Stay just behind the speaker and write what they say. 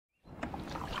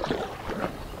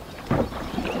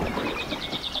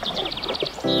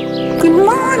Good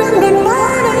morning, good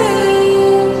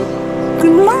morning.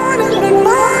 Good morning, good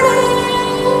morning.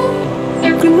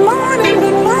 Good morning,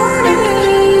 good morning.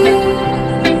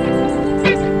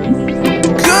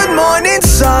 Good morning,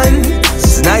 sun.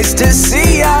 It's nice to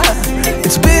see ya.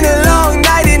 It's been a long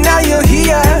night and now you're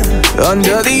here.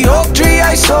 Under the oak tree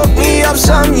I soak me up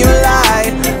some your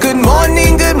light. Good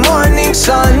morning,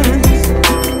 sun.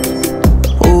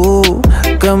 Ooh,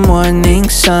 good morning,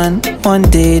 sun. One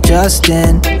day just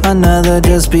in, another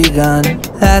just begun.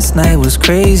 Last night was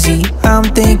crazy, I'm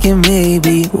thinking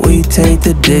maybe we take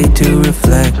the day to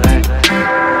reflect.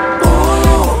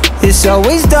 It's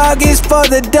always darkest for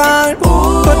the dawn,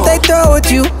 but they throw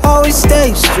at you, always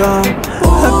stay strong.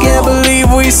 I can't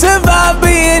believe we survived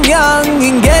being young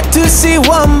and get to see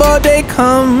one more day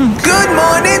come. Good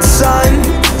morning, sun.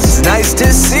 It's nice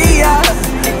to see ya.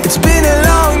 It's been a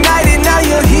long night and now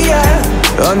you're here.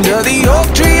 Under the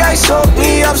oak tree I soak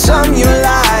me up some your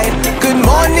light. Good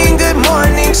morning,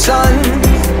 sun.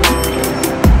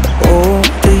 Oh,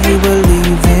 do you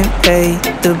believe in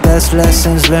fate? The best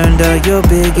lessons learned are your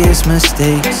biggest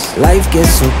mistakes. Life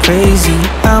gets so crazy,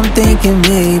 I'm thinking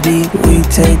maybe we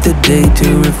take the day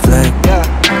to reflect.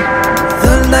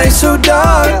 The night so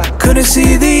dark, couldn't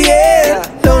see the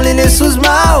end. Loneliness was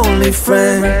my only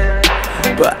friend.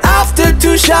 But after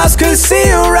 2 shots, could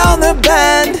see around the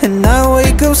bend, and I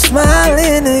wake up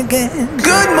smiling again.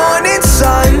 Good morning,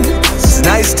 sun. It's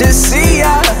nice to see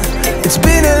ya. It's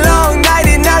been a long night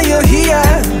and now you're here.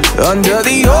 Under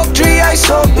the oak tree I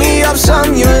soak me up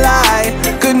some your light.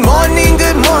 Good morning,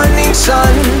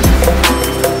 sun.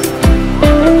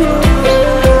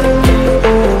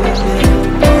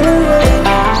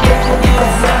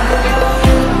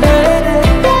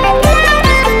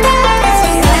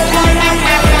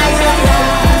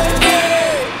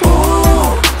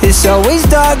 It's always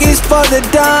darkest for the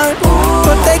dawn,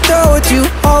 but they throw at you,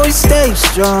 always stay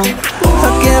strong. I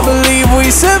can't believe we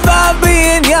survived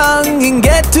being young and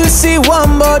get to see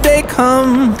one more day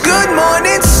come. Good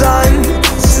morning, sun.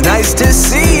 It's nice to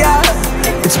see ya.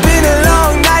 It's been a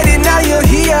long night and now you're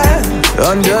here.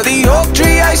 Under the oak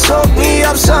tree I soak me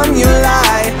up some your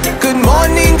light. Good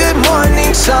morning,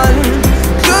 sun.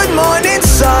 Good morning,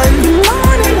 sun. Good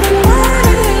morning, good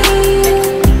morning.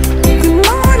 Good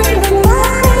morning, good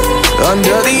morning.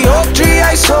 Under the oak tree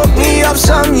I soak me up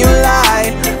some your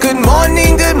light. Good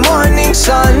morning,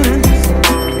 sun.